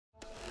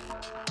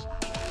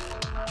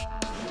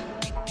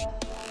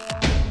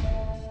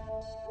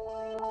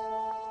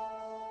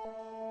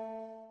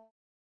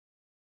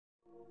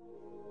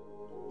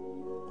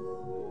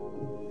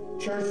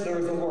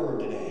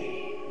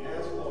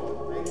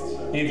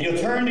If you'll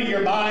turn to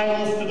your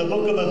Bibles to the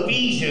book of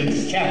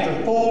Ephesians,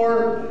 chapter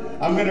 4,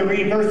 I'm going to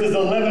read verses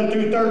 11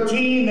 through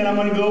 13, then I'm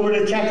going to go over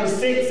to chapter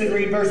 6 and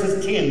read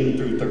verses 10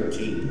 through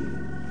 13.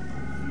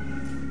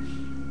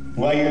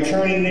 While you're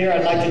turning there,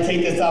 I'd like to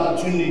take this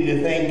opportunity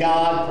to thank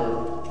God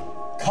for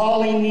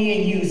calling me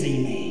and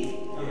using me.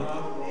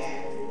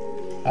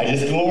 I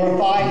just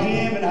glorify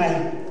Him and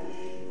I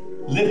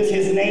lift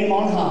His name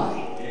on high.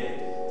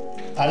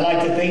 I'd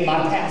like to thank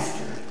my pastor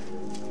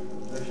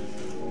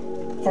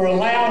for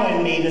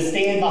allowing me to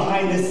stand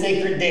behind this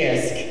sacred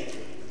desk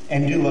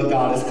and do what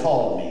God has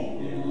called me.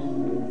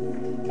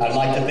 I'd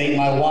like to thank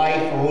my wife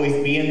for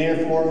always being there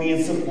for me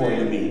and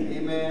supporting me.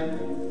 Amen.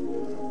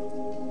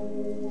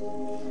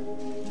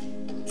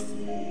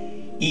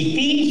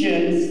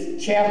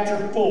 Ephesians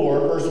chapter 4,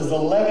 verses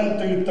 11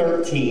 through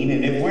 13.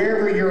 And if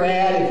wherever you're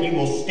at, if you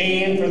will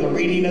stand for the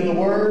reading of the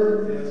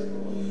Word.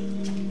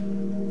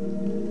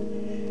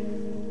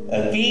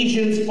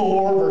 Ephesians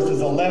 4,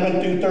 verses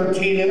 11 through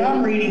 13, and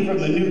I'm reading from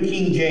the New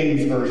King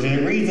James Version.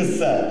 It reads as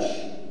such.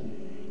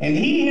 And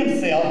He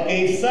Himself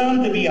gave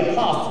some to be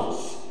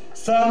apostles,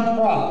 some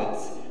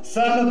prophets,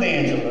 some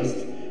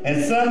evangelists,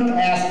 and some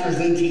pastors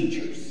and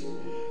teachers,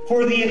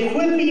 for the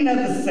equipping of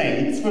the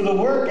saints, for the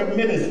work of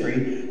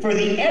ministry, for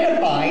the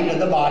edifying of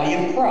the body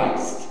of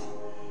Christ,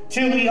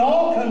 till we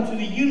all come to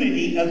the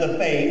unity of the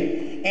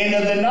faith and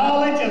of the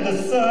knowledge of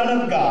the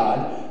Son of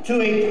God, to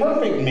a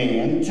perfect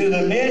man, to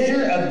the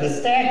measure of the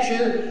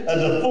stature of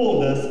the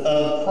fullness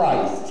of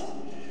Christ.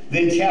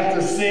 Then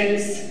chapter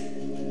 6,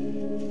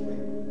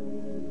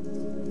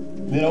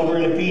 then over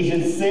in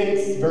Ephesians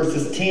 6,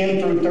 verses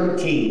 10 through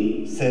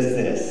 13, says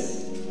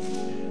this.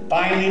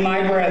 Finally,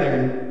 my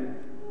brethren,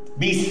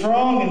 be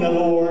strong in the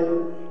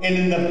Lord and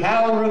in the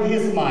power of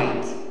His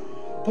might.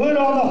 Put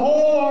on the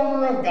whole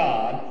armor of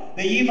God,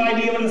 that ye might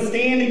be able to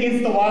stand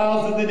against the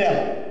wiles of the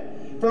devil.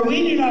 For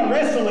we do not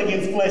wrestle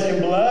against flesh and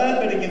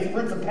blood, but against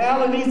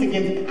principalities,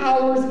 against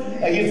powers,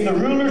 against the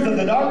rulers of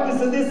the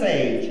darkness of this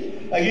age,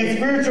 against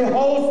spiritual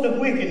hosts of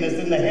wickedness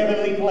in the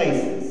heavenly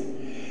places.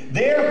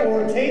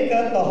 Therefore take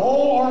up the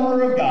whole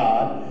armor of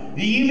God,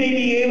 that you may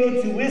be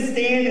able to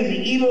withstand in the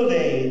evil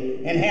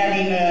day, and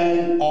having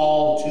done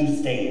all to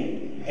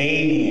stand.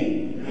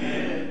 Amen.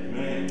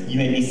 Amen. You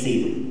may be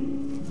seated.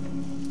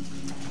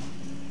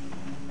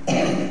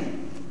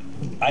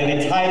 I've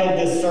entitled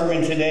this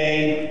sermon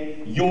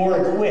today, You're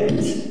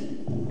Equipped.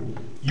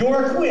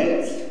 You're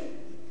equipped.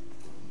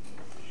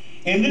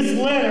 In this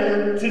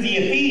letter to the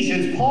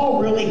Ephesians, Paul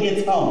really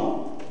hits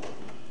home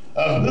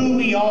of who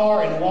we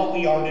are and what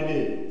we are to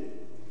do.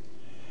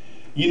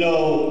 You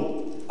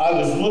know, I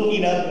was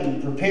looking up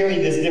and preparing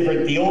this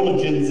different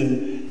theologians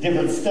and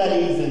different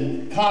studies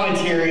and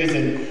commentaries,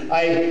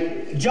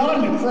 and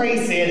John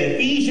McCrae said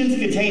Ephesians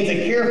contains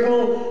a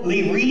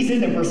carefully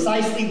reasoned and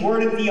precisely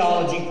worded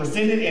theology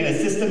presented in a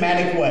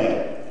systematic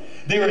way.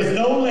 There is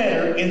no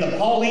letter in the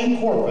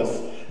Pauline corpus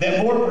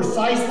that more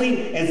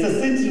precisely and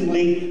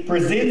succinctly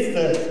presents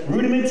the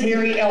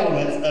rudimentary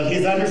elements of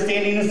his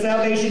understanding of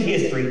salvation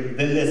history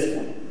than this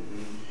one.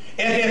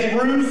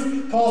 F.F.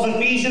 Bruce calls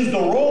Ephesians the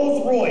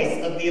Rolls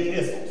Royce of the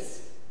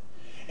epistles.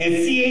 And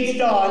C.H.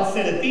 Dodd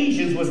said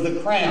Ephesians was the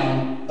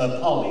crown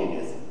of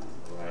Paulinism.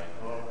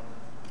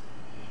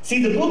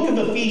 See, the book of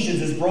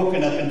Ephesians is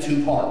broken up in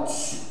two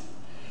parts.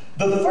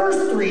 The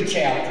first three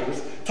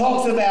chapters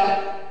talks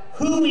about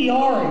who we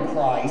are in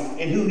Christ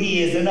and who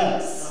He is in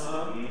us.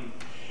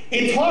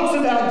 It talks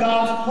about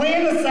God's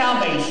plan of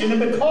salvation, and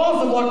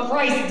because of what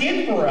Christ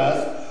did for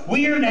us,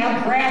 we are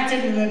now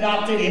grafted and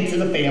adopted into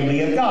the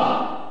family of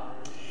God.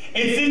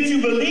 And since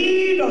you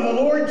believed on the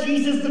Lord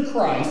Jesus the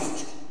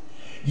Christ,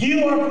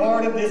 you are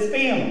part of this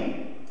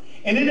family.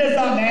 And it does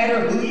not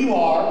matter who you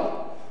are,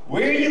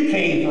 where you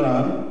came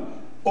from,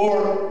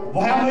 or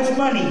how much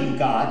money you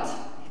got.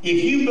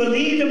 If you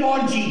believed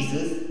upon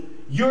Jesus,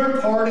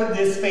 you're part of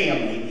this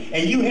family,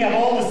 and you have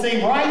all the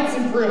same rights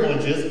and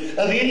privileges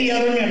of any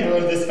other member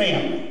of this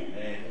family.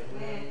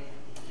 Amen.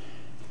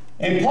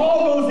 And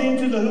Paul goes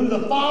into who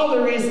the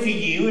Father is to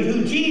you, and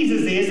who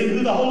Jesus is, and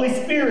who the Holy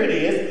Spirit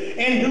is,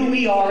 and who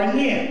we are in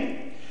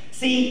Him.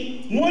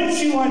 See,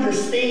 once you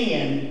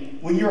understand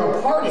when you're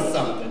a part of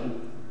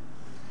something,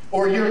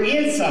 or you're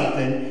in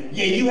something,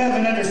 yeah, you have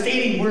an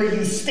understanding where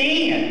you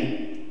stand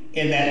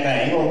in that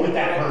thing, or with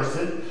that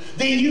person,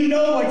 then you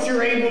know what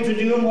you're able to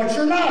do and what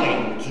you're not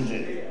able to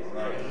do.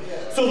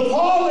 So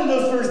Paul in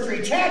those first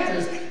three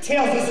chapters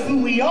tells us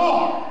who we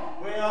are.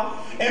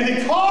 And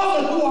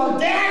because of who our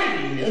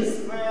daddy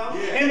is,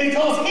 and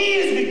because he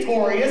is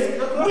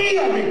victorious, we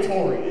are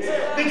victorious.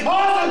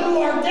 Because of who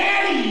our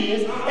daddy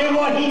is and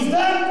what he's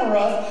done for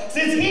us,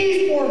 since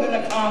he's more than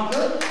a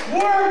conqueror,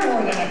 we're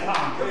more than a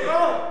conqueror.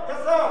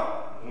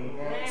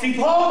 See,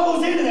 Paul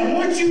goes into that.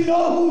 Once you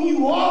know who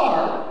you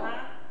are,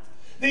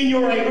 then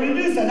you're able to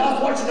do so. And I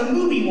was watching a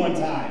movie one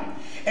time,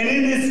 and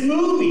in this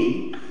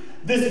movie,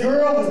 this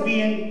girl was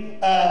being,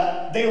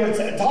 they were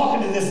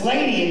talking to this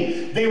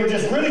lady, and they were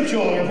just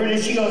ridiculing her,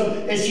 and she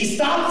goes, and she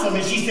stops them,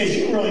 and she says,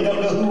 "You really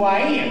don't know who I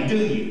am, do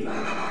you?"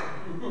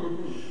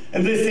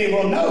 And they say,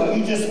 "Well, no,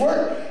 you just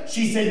work."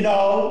 She said,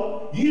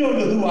 no, you don't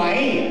know who I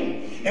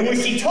am. And when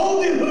she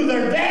told them who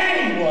their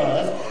daddy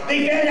was,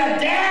 they found out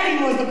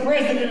daddy was the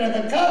president of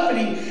the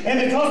company, and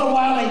because of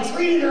how they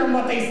treated her and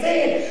what they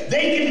said,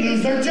 they could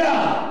lose their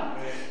job.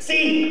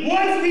 See,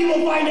 once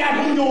people find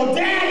out who your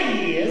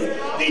daddy is,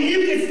 then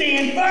you can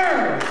stand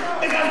firm.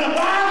 Because the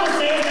Bible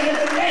says that in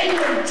the name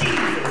of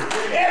Jesus,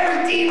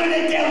 every demon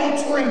and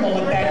devil tremble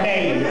at that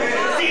name.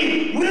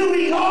 See, who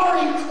we are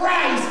in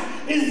Christ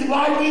is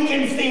why we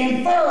can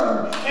stand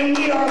firm, and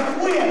we are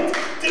equipped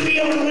to be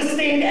able to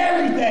withstand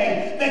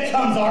everything that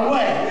comes our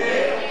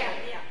way.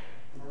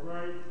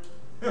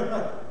 All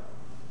right.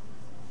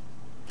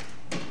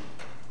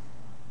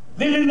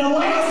 Then in the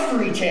last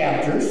 3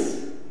 chapters,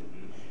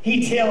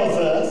 he tells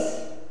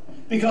us,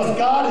 because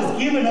God has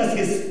given us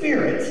his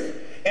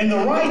Spirit and the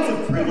rights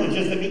and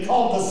privileges to be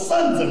called the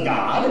sons of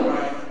God,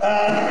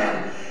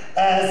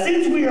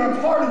 since we are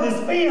a part of this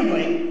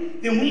family,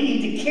 then we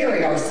need to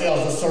carry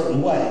ourselves a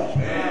certain way.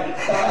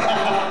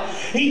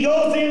 He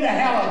goes into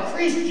how a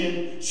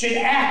Christian should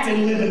act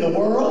and live in the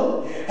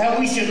world, how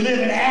we should live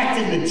and act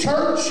in the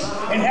church,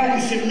 and how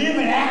we should live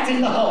and act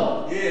in the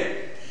home.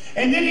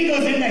 And then he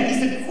goes in that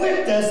he's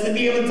equipped us to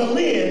be able to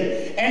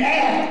live and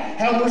act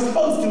how we're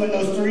supposed to in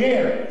those 3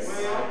 areas.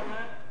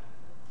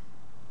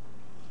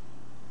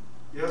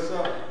 Yes,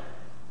 sir.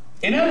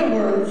 In other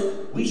words,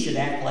 we should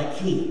act like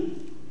him.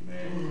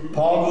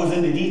 Paul goes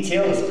into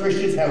detail as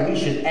Christians how we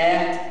should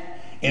act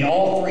in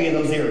all 3 of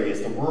those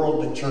areas, the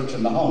world, the church,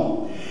 and the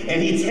home.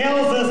 And he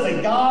tells us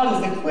that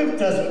God has equipped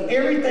us with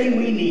everything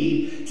we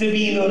need to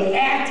be able to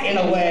act in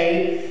a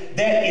way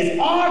that is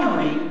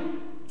honoring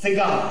to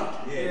God.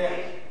 Yeah.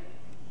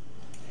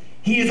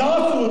 He has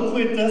also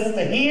equipped us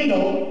to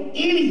handle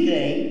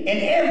anything and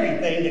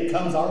everything that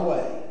comes our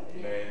way.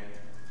 Amen.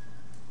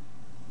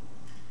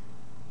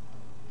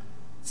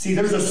 See,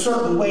 there's a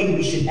certain way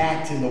we should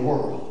act in the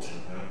world.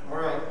 All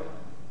right.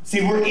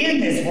 See, we're in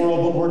this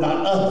world, but we're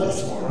not of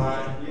this world.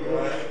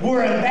 Right.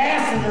 We're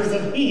ambassadors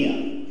of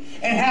him.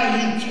 And how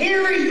you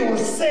carry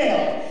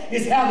yourself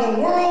is how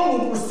the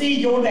world will perceive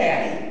your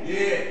daddy.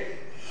 Yeah.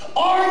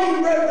 Are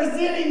you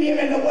representing him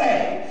in a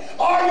way?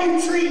 Are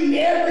you treating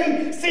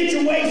every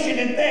situation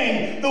and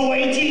thing the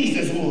way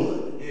Jesus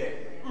would? Yeah.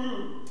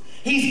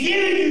 He's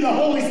giving you the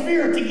Holy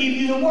Spirit to give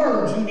you the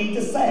words you need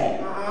to say.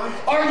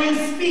 Are you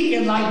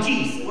speaking like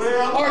Jesus?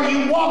 Are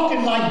you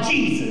walking like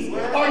Jesus?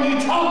 Are you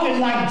talking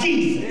like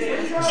Jesus?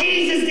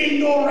 Jesus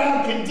didn't go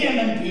around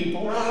condemning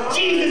people.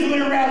 Jesus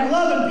went around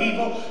loving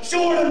people,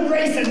 showing them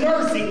grace and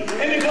mercy.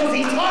 And because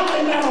he taught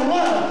them out of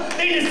love,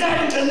 they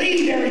decided to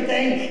leave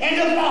everything and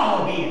to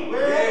follow him.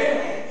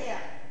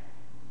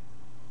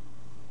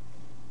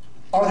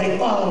 Are they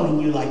following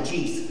you like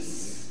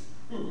Jesus?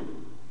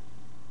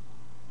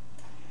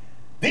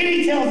 Then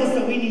he tells us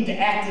that we need to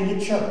act in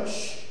the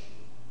church.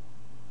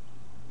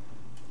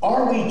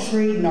 Are we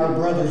treating our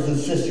brothers and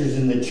sisters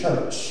in the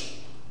church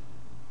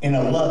in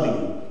a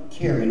loving,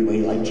 caring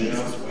way like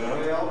Jesus?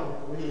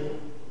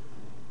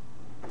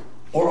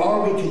 Or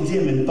are we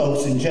condemning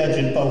folks and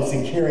judging folks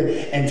and caring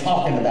and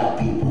talking about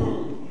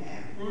people?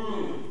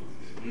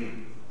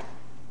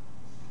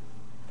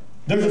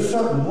 There's a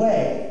certain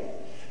way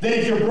that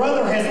if your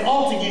brother has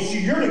aught against you,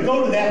 you're to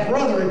go to that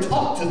brother and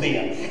talk to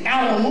them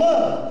out of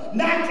love.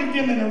 Not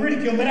condemning or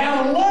ridicule, but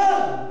out of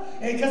love.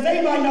 Because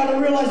they might not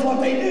have realized what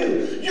they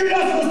do. You're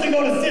not supposed to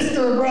go to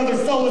sister or brother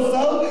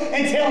so-and-so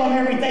and tell them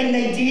everything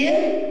they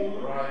did.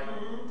 Right.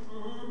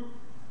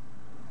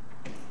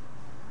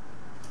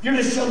 You're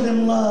to show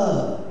them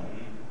love.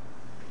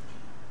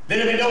 Then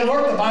if it don't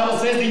work, the Bible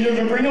says that you're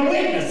to bring a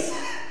witness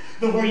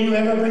before you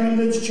ever bring them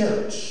to the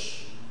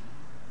church.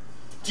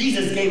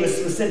 Jesus gave us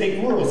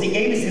specific rules. He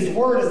gave us his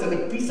word as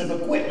a piece of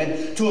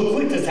equipment to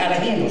equip us how to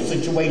handle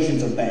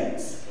situations and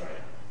things.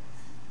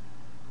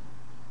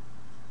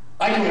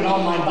 I do an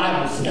online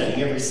Bible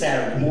study every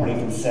Saturday morning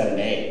from 7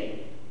 to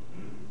 8.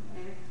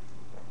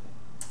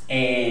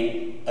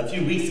 And a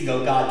few weeks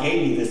ago, God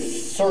gave me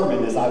this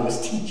sermon as I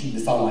was teaching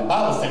this online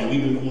Bible study.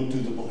 We've been going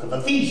through the book of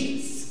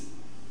Ephesians.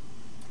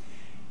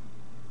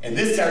 And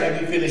this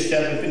Saturday we finished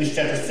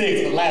chapter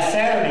 6. But last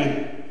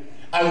Saturday,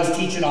 I was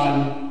teaching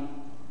on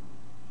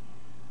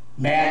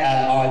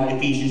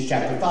Ephesians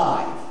chapter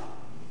 5.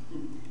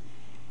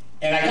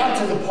 And I got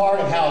to the part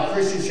of how a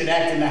Christian should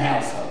act in the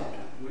household.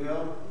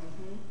 Well,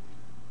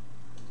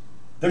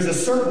 there's a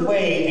certain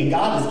way, and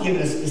God has given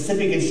us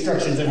specific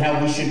instructions on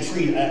how we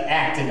should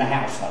act in the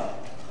household.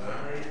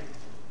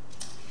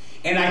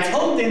 And I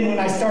told them when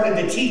I started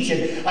to teach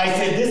it, I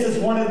said this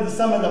is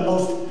some of the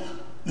most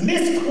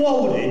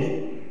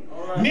misquoted,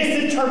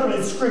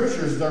 misinterpreted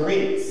scriptures there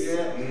is.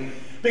 yeah.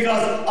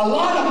 Because a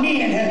lot of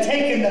men have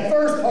taken the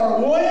first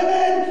part,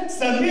 women,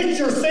 submit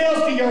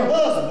yourselves to your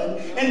husband,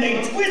 and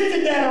they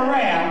twisted that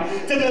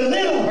around to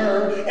belittle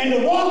her and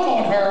to walk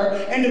on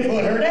her and to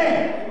put her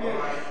down.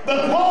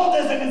 But Paul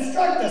doesn't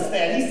instruct us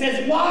that. He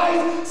says,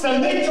 wives,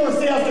 submit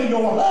yourselves to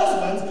your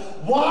husbands.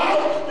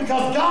 Why?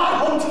 Because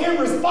God holds him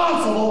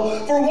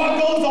responsible for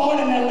what goes on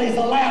and is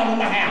allowed in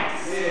the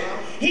house.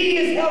 He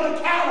is held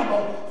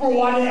accountable for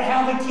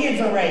how the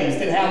kids are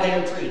raised and how they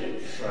are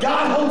treated.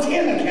 God holds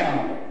him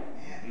accountable.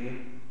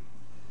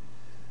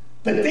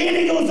 But then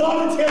he goes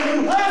on to tell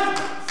you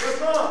husbands. Yes,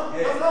 sir.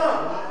 Yes,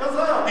 sir. Yes,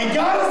 sir. And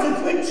God has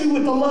equipped you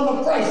with the love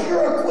of Christ.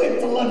 You're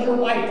equipped to love your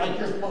wife like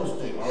you're supposed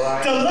to.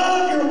 Right. To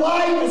love your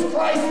wife as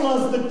Christ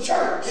loves the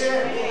church.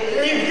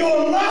 If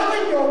you're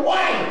loving your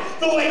wife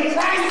the way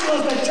Christ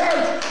loves the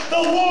church, the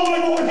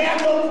woman won't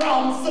have no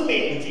problem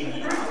submitting to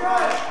you. Preach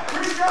right.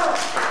 Preach right.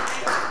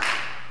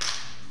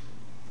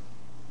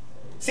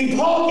 See,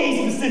 Paul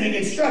gave specific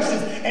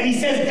instructions, and he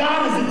says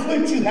God has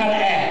equipped you how to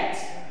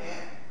act.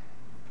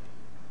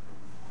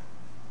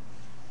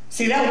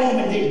 See, that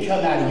woman didn't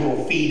come out of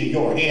your feet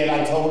or your head,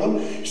 I told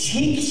him.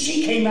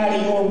 She came out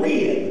of your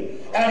rib,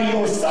 out of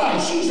your side.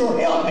 She's your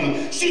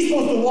helpmate. She's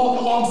supposed to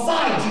walk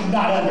alongside you,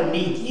 not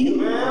underneath you.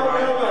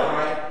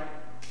 Well.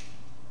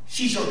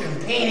 She's your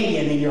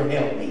companion and your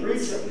helpmate.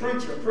 Preacher,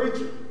 preacher,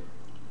 preacher.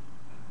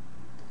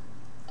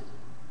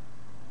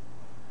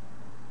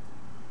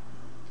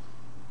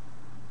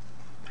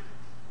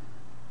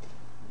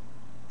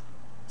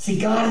 See,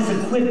 God has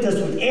equipped us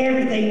with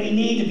everything we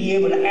need to be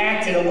able to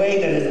act in a way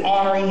that is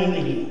honoring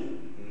unto Him.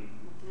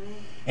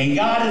 And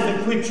God has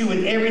equipped you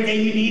with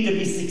everything you need to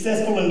be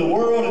successful in the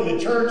world, in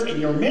the church,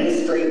 in your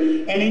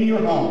ministry, and in your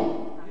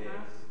home.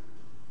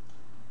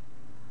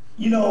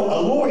 You know, a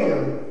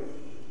lawyer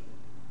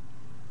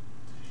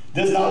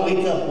does not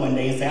wake up one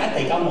day and say, I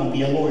think I'm going to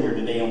be a lawyer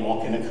today and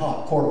walk in a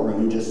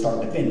courtroom and just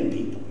start defending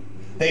people.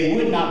 They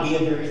would not be a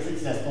very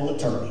successful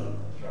attorney.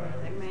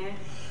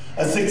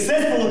 A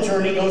successful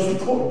attorney goes to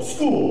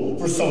school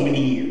for so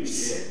many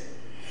years.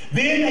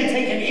 Then they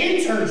take an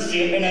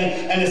internship in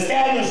an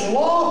established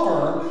law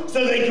firm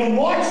so they can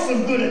watch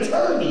some good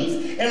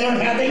attorneys and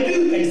learn how they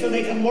do things, so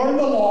they can learn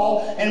the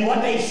law and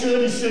what they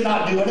should and should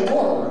not do in a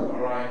courtroom.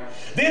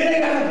 Then they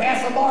got to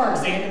pass a bar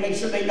exam to make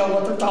sure they know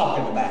what they're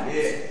talking about.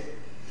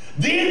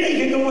 Then they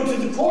can go into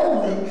the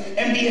courtroom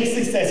and be a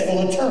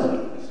successful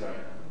attorney.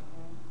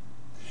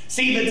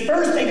 See, but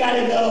first they got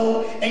to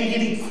go and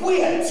get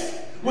equipped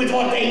with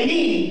what they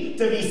need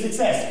to be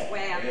successful.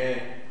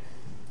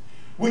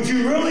 Would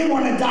you really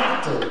want a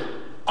doctor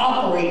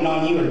operating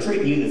on you or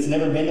treating you that's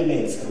never been to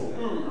med school?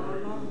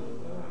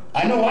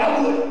 I know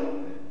I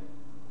would.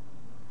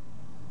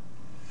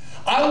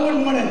 I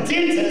wouldn't want a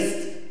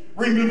dentist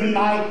removing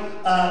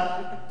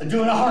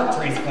doing a heart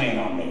transplant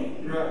on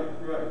me.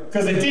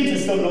 Because the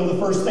dentist don't know the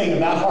first thing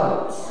about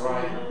hearts.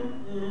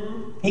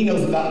 He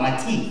knows about my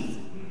teeth.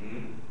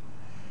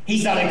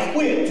 He's not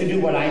equipped to do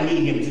what I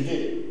need him to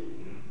do.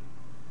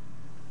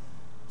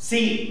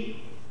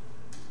 See,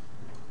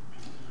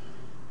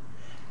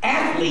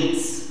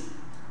 athletes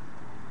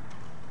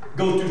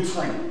go through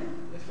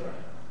training.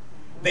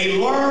 They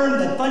learn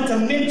the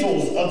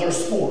fundamentals of their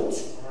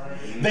sports.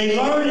 They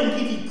learn and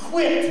get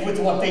equipped with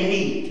what they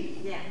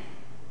need.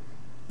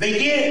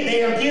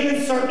 They are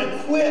given certain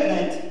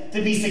equipment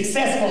to be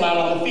successful out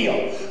on the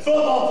field.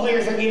 Football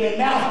players are given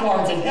mouth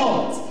guards and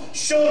helmets,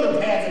 shoulder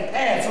pads and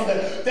pads, so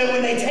that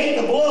when they take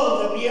the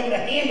blow, they'll be able to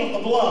handle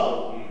the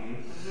blow.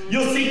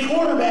 You'll see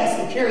quarterbacks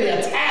that carry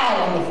a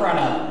towel on the front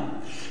of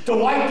them to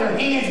wipe their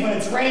hands when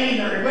it's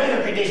raining or in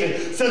weather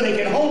conditions so they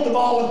can hold the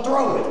ball and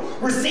throw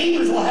it.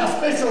 Receivers will have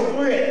special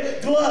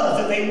gloves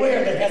that they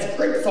wear that has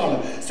grips on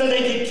them so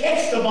they can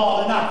catch the ball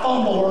and not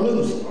fumble or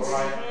lose it.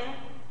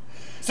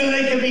 So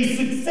they can be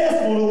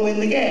successful to win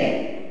the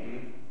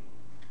game.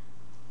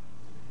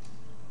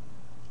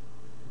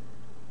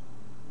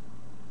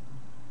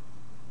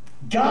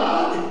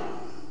 God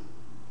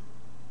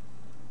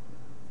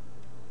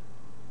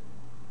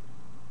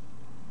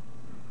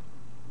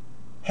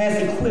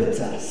has equipped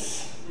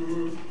us.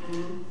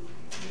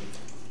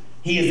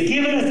 He has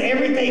given us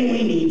everything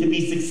we need to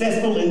be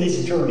successful in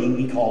this journey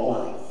we call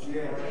life.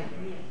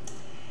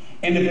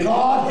 And if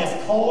God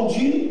has called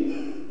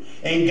you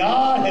and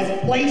God has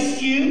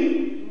placed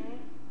you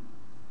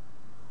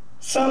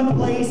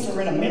someplace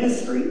or in a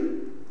ministry,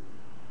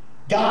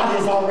 God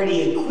has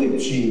already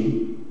equipped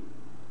you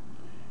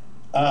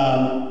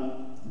to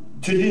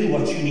do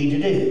what you need to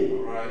do.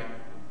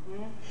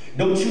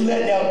 Don't you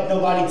let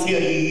nobody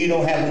tell you you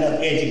don't have enough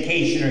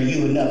education or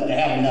you enough to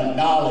have enough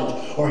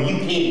knowledge or you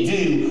can't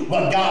do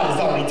what God has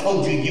already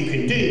told you you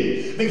can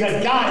do.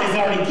 Because God has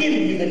already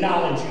given you the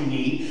knowledge you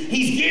need.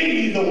 He's given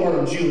you the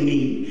words you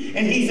need.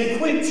 And He's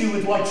equipped you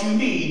with what you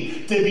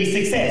need to be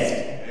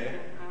successful.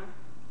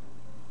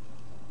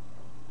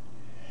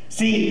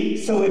 See,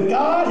 so if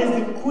God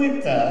has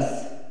equipped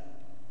us,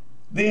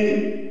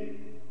 then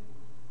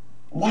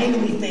why do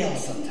we fail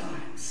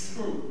sometimes?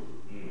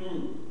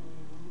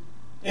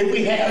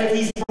 If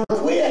He's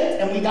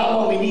equipped and we got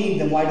what we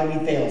need, then why do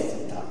we fail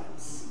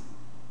sometimes?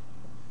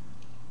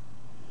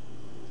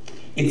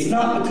 It's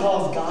not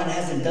because God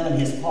hasn't done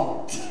His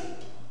part.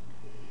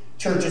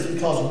 Church, it's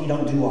because we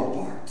don't do our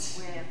part.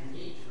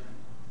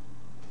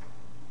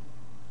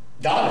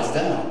 God has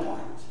done our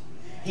part.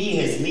 He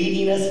is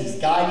leading us, He's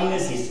guiding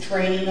us, He's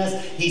training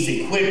us, He's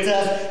equipped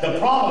us. The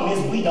problem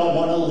is we don't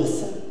want to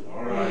listen.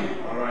 All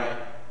right.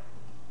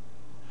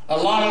 A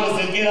lot of us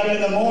that get up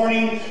in the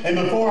morning, and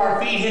before our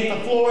feet hit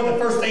the floor, the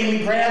first thing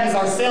we grab is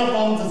our cell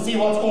phones and see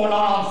what's going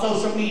on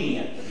social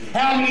media.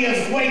 How many of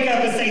us wake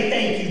up and say,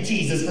 thank you,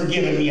 Jesus, for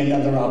giving me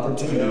another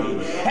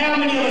opportunity? How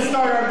many of us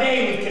start our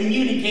day with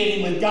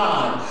communicating with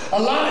God?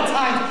 A lot of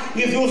times,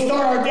 if we'll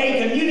start our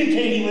day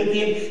communicating with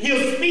Him,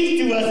 He'll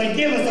speak to us and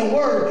give us a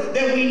word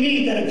that we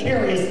need that'll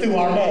carry us through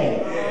our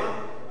day.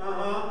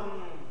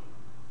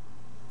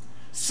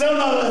 Some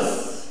of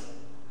us,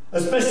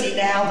 especially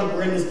now that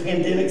we're in this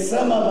pandemic,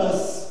 some of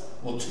us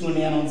will tune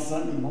in on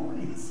Sunday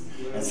mornings.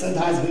 And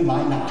sometimes we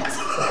might not.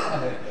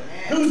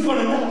 Who's going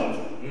to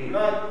know?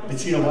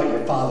 But you know what?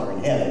 Your Father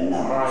in heaven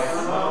knows.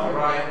 All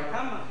right.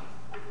 Come on.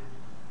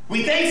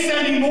 We think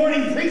Sunday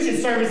morning preaching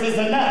service is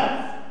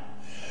enough.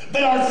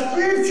 But our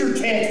scripture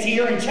text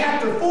here in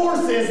chapter 4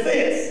 says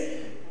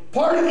this.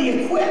 Part of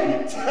the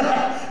equipment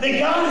that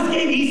God has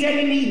given, He said,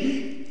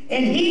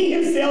 and He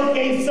Himself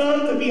gave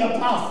some to be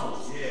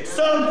apostles,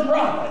 some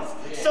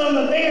prophets, some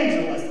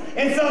evangelists,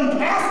 and some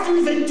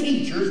pastors and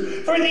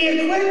teachers for the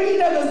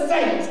equipping of the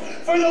saints,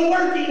 for the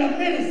working of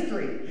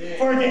ministry,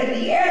 for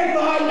the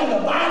edifying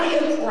of the body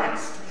of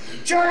Christ.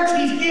 Church,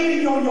 He's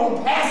giving you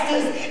your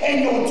pastors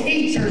and your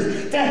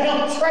teachers to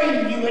help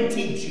train you and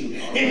teach you.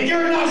 If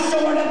you're not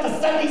showing up to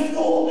Sunday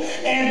school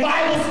and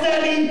Bible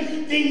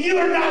study, then you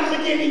are not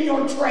getting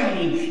your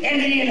training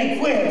and being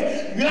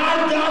equipped.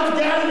 God's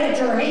got it at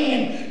your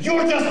hand.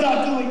 You're just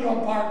not doing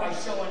your part by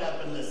showing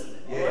up and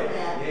listening.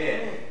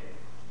 Yeah.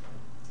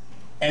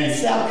 And in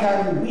South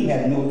Calvary, we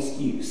have no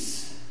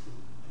excuse.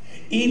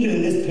 Even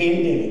in this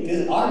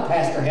pandemic, our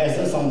pastor has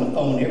us on the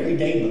phone every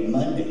day but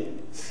Monday.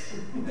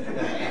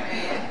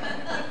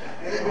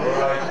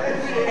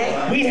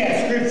 We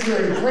have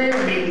scripture and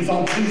prayer meetings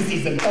on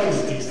Tuesdays and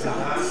Thursdays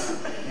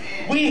nights.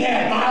 We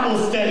have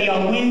Bible study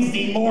on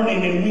Wednesday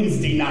morning and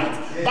Wednesday nights.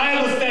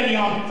 Bible study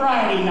on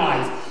Friday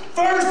nights.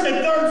 First and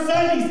third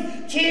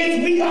Sundays,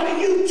 kids, we got a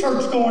youth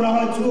church going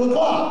on at 2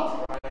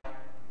 o'clock.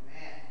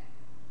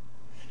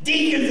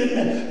 Deacons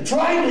and the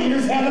tribe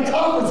leaders have a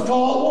conference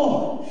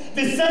call at 1.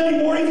 This Sunday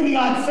morning we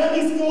got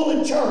Sunday school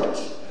and church.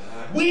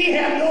 We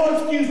have no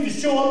excuse to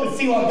show up and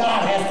see what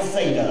God has to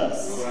say to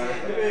us.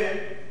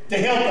 To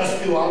help us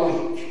through our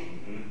week.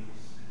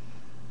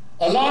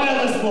 A lot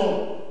of us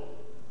will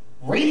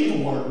read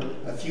the Word,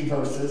 a few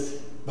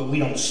verses, but we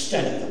don't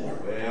study the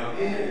Word.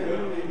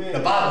 The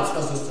Bible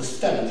tells us to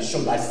study to show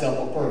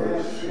thyself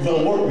approved,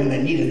 the workman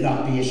that needeth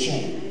not be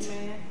ashamed.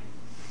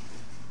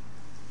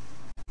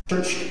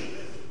 Church,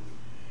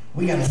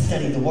 we got to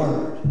study the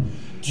Word.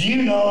 Do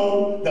you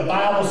know the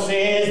Bible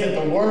says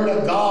that the Word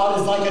of God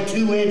is like a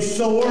two-edged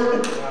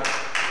sword?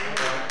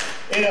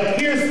 It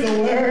pierces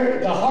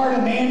the heart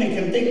of man and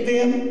convict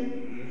them.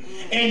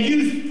 And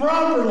used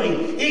properly,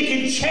 it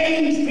can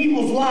change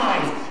people's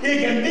lives. It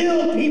can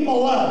build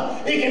people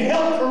up. It can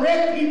help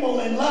correct people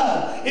in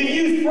love. If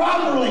used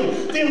properly,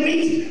 then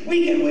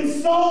we can win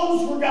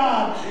souls for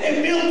God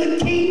and build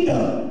the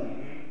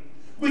kingdom,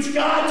 which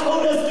God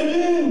told us to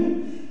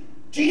do.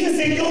 Jesus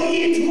said, go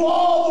ye into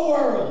all the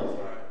world.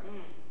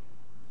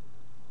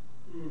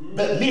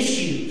 But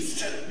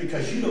misused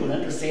because you don't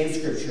understand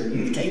Scripture.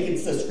 You've taken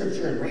the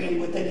Scripture and ran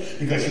with it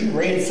because you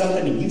read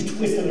something and you've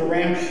twisted it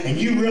around and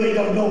you really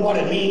don't know what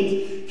it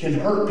means. Can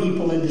hurt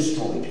people and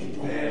destroy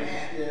people.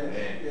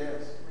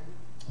 Yes.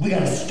 We got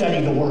to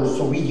study the Word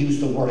so we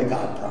use the Word of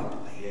God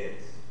properly.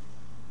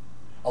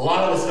 A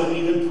lot of us don't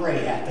even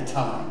pray half the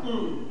time.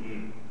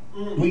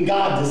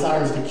 God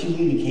desires to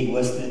communicate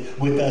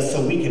with us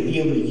so we can be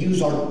able to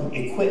use our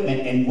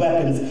equipment and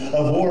weapons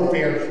of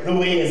warfare the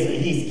way as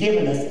He's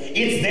given us.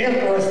 It's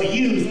there for us to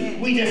use.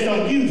 We just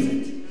don't use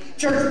it.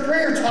 Church,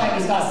 prayer time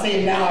is not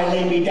saying, now I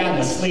lay me down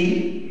to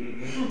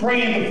sleep.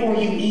 Praying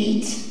before you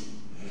eat.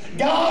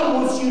 God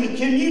wants you to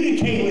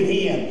communicate with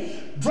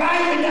Him.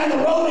 Driving down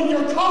the road in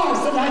your car,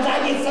 sometimes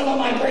I get some of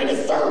my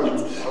greatest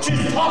sermons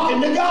just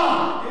talking to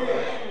God.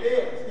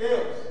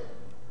 Yes.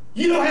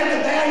 You don't have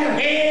to bow your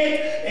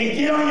head and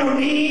get on your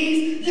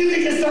knees. You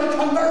can just start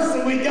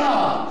conversing with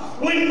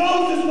God. When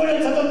Moses went up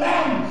to the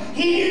mountain,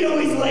 he didn't know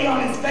he's lay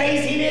on his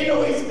face. He didn't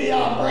know he's be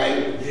on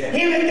break.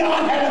 Him and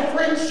God had a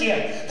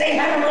friendship. They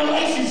had a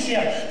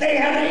relationship. They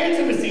had an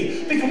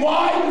intimacy. Because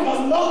why?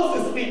 Because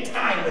Moses spent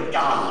time with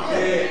God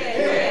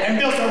and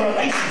built a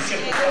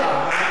relationship with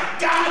God.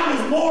 God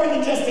was more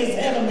than just his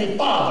heavenly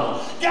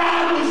Father.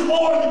 God was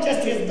more than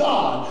just his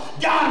God.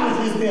 God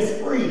was his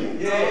best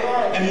friend.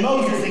 And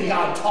Moses and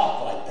God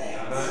talked like that.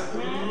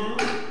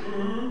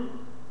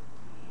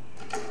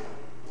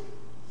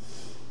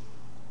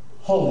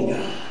 Holy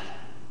God.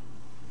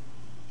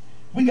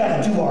 We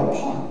got to do our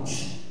part.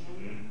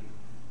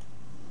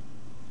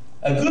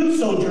 A good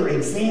soldier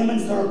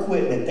examines their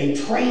equipment. They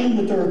train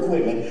with their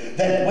equipment.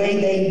 That way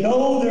they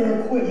know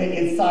their equipment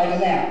inside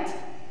and out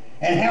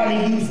and how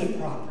to use it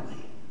properly.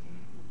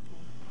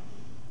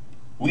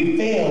 We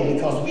fail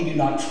because we do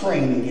not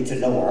train and get to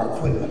know our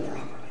equipment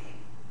properly.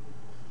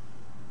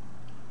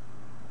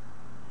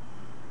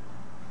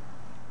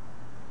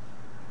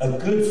 A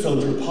good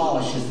soldier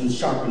polishes and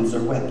sharpens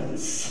their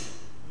weapons.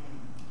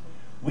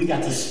 We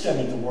got to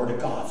study the Word of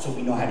God so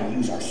we know how to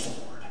use our sword.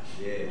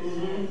 Yeah.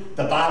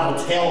 The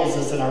Bible tells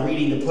us in our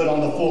reading to put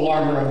on the full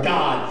armor of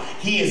God.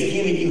 He has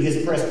given you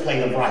his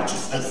breastplate of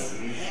righteousness.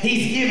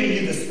 He's given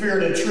you the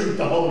spirit of truth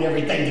to hold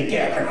everything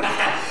together.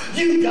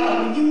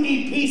 When you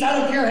need peace, I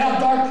don't care how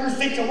dark your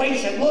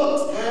situation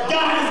looks.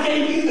 God has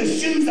given you the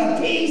shoes of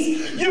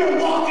peace. You're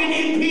walking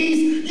in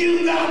peace.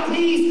 You got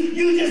peace.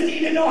 You just need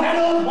to know how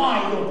to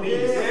apply your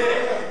peace.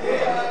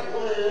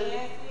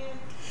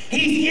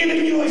 He's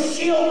given you a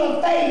shield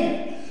of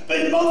faith.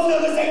 But most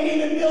of us ain't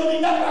even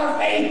building up our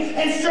faith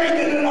and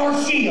strengthening our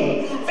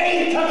shield.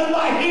 Faith coming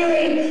by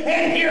hearing,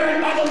 and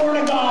hearing by the Word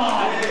of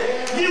God.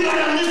 You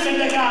got to listen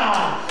to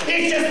God.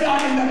 It's just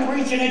not in the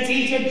preaching and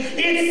teaching.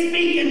 It's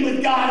speaking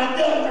with God and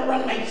building a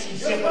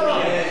relationship with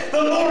Him.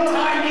 The more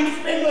time you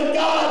spend with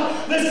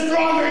God, the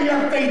stronger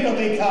your faith will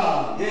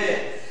become.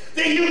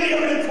 Then you'll be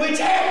able to quench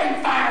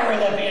every fire of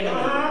the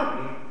enemy.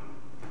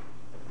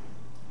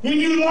 When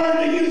you learn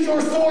to use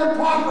your sword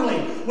properly,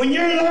 when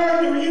you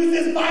learn to use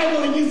this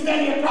Bible and you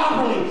study it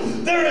properly,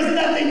 there is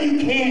nothing you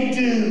can't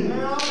do.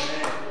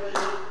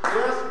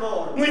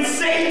 When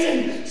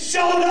Satan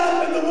showed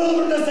up in the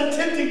wilderness and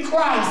tempted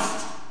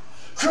Christ,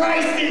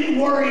 Christ didn't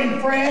worry and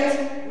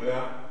fret.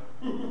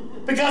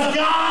 Because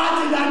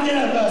God did not give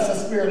us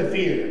a spirit of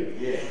fear.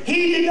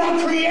 He did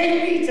not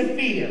create me to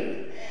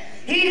fear.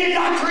 He did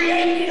not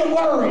create me to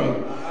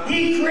worry.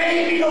 He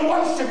created me to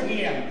worship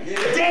Him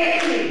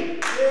daily.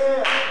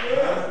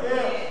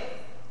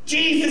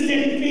 Jesus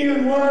didn't fear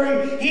and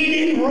worry. He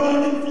didn't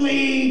run and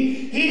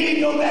flee. He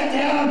didn't go back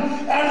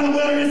down out of the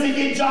wilderness and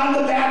get John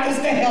the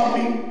Baptist to help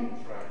him.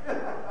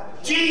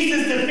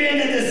 Jesus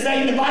defended the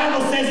Satan. The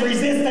Bible says,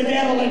 resist the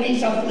devil and he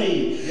shall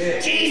flee.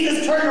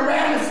 Jesus turned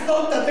around and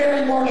spoke the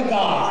very word of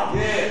God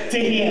to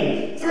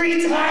him.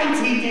 3 times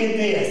he did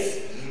this.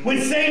 When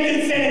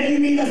Satan said, if you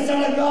be the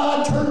Son of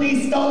God, turn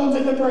these stones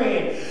into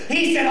bread.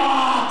 He said,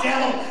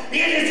 devil,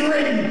 it is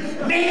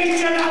written, man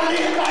shall not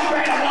live by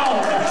bread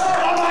alone,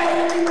 but by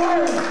every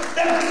word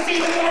that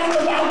proceedeth out of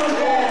the mouth of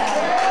God.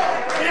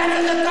 And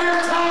after the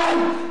 3rd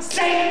time,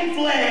 Satan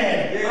fled.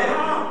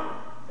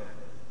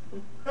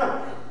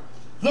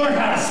 Learn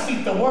how to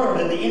speak the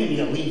word and the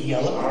enemy will leave you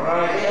alone. All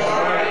right.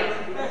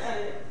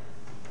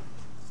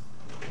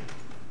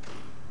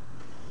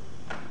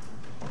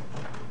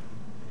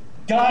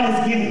 God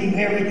has given you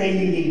everything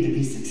you need to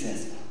be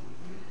successful.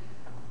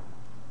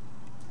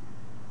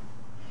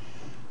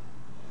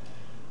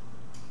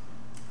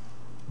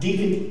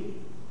 Deacon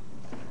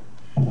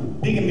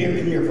Beer,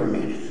 come here for a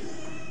minute.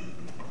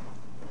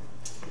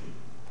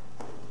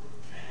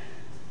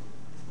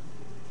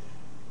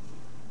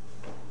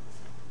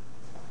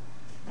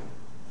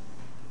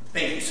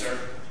 Thank you, sir.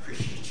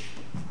 Appreciate you.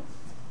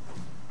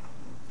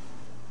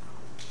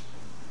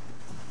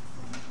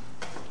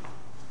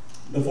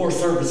 Before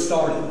service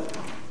started,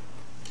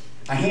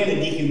 I handed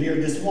Deacon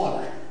Beard this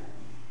water.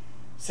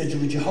 Said,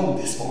 would you hold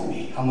this for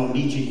me? I'm going to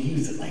need you to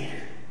use it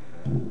later.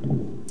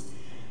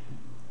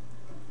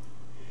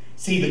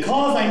 See,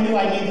 because I knew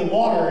I needed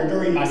water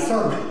during my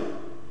sermon,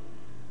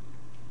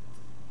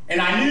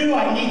 and I knew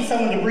I need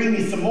someone to bring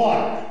me some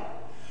water,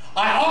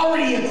 I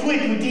already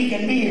equipped with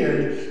Deacon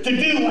Beard to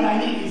do what I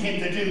needed him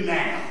to do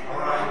now. All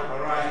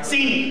right.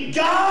 See,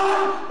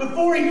 God,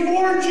 before He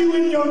formed you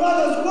in your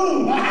mother's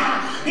womb,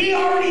 He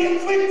already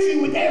equipped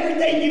you with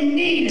everything you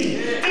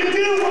needed to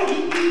do what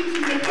He needs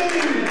you to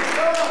do.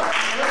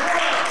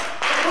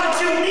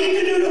 What you need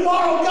to do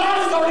tomorrow, God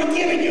has already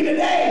given you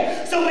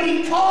today. So when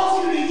He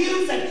calls you to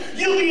use it,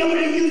 you'll be able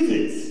to use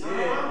it.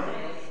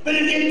 But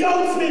if you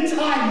don't spend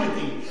time with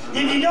Him,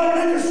 if you don't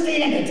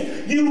understand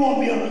it, you won't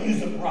be able to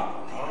use it properly.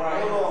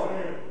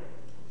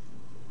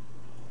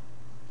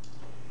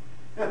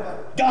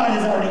 God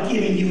has already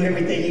given you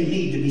everything you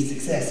need to be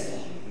successful.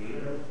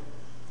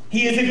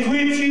 He has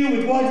equipped you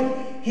with what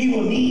He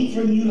will need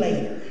from you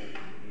later.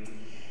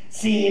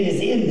 See, it is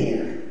in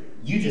there.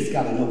 You just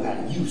got to know how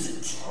to use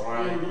it.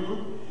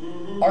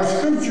 Our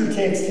scripture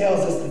text tells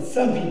us that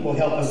some people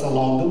help us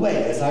along the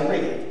way, as I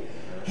read.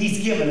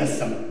 He's given us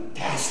some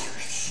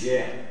pastors.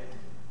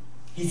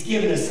 He's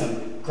given us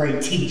some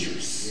great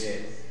teachers.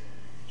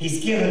 He's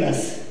given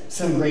us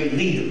some great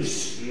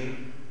leaders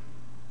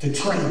to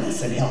train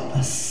us and help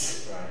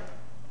us.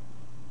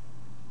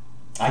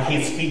 I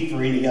can't speak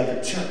for any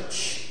other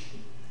church,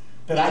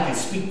 but I can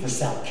speak for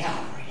South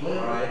Calvary.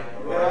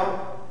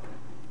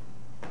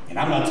 And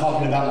I'm not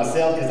talking about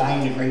myself because I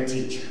ain't a great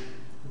teacher.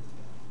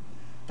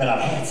 But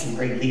I've had some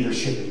great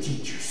leadership and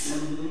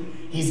teachers.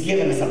 He's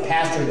given us a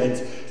pastor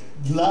that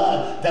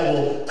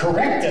will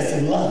correct us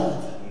in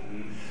love.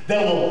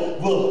 That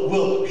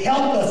will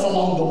help us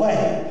along the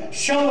way.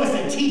 Show us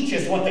and teach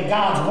us what the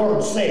God's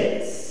Word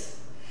says.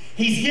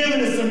 He's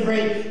given us some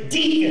great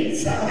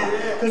deacons.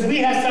 Because we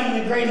have some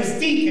of the greatest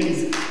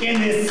deacons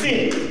in this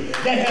city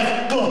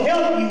that will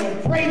help you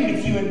and pray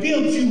with you and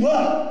build you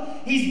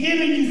up. He's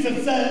given you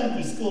some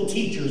Sunday school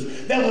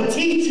teachers that will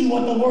teach you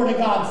what the Word of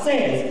God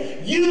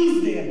says.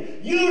 Use them.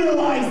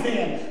 Utilize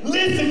them.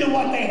 Listen to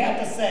what they have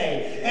to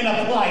say and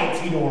apply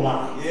it to your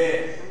life.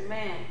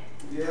 Amen.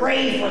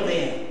 Pray for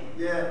them.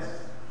 Yes.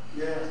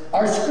 Yes.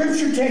 Our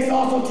scripture text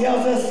also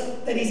tells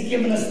us that he's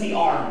given us the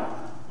armor.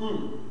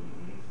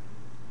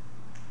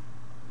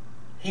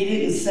 He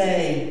didn't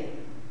say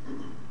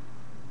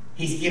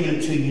he's given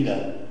it to you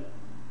to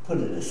put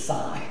it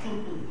aside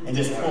and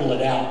just pull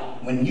it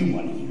out when you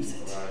want to use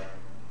it. Right.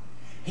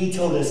 He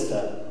told us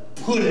to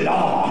put it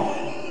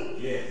on.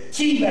 Yes.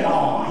 Keep it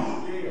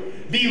on.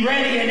 Be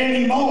ready at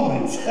any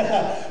moment.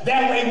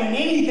 That way when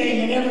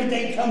anything and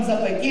everything comes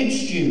up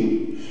against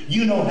you,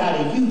 you know how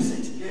to use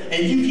it.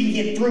 And you can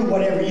get through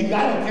whatever you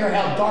got. I don't care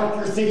how dark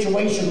your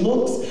situation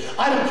looks.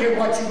 I don't care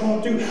what you're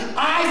going through.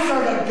 I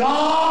serve a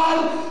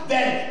God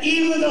that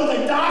even though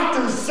the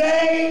doctors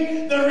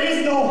say there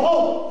is no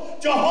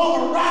hope,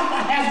 Jehovah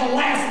Rapha has the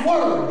last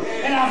word.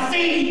 And I've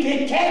seen him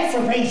pick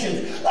cancer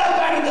patients up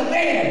out of the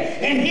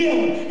bed and heal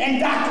them, and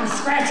doctors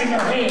scratching their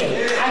head.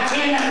 I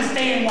can't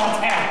understand what's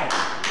happened.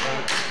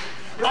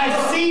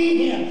 I've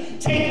seen him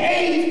take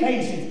AIDS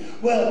patients.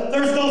 Well,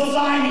 there's no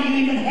sign that you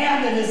even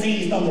have the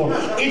disease no more.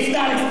 It's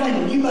not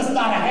explainable. You must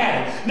not have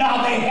had it.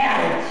 No, they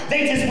had it.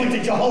 They just went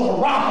to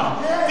Jehovah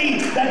Rapha.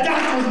 The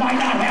doctors might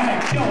not have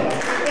a cure,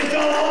 but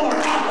Jehovah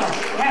Rapha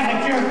has a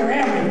cure for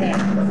everything.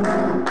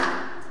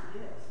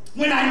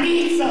 When I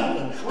need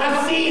something,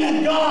 I've seen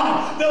a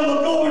God that will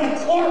go in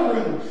a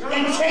courtroom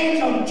and change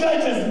a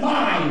judge's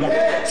mind,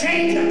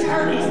 change an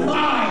attorney's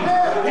mind,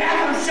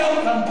 have them show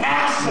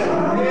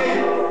compassion.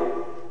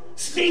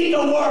 Speak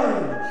the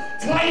word.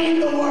 Claim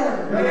the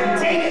word.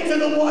 Take it to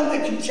the one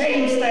that can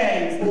change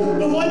things.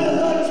 The one that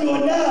loves you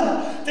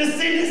enough to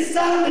send his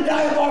son to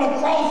die upon a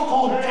cross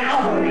called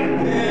Calvary.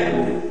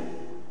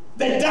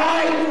 That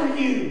died for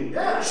you.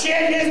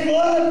 Shed his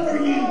blood for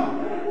you.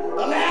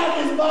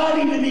 Allowed his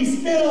body to be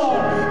spilled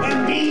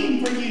and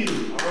beaten for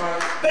you.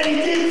 But he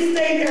didn't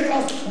stay there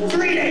because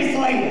 3 days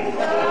later,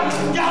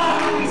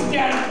 God reached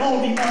down and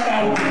pulled him up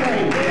out of the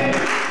grave.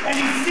 And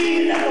he's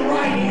seated at the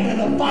right hand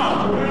of the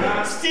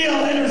Father,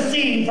 still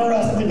interceding for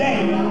us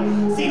today.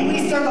 See,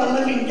 we serve a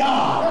living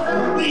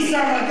God. We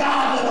serve a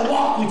God that will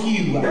walk with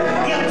you.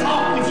 He'll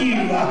talk with you.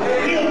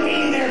 He'll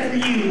be there for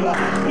you.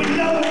 When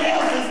no one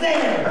else is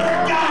there,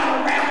 God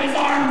will wrap his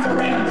arms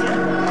around you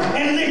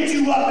and lift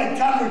you up and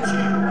comfort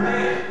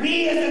you.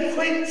 We as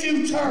equipped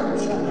you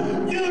church,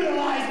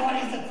 utilize what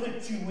he's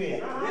equipped you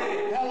with.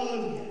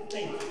 Hallelujah.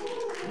 Thank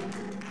you.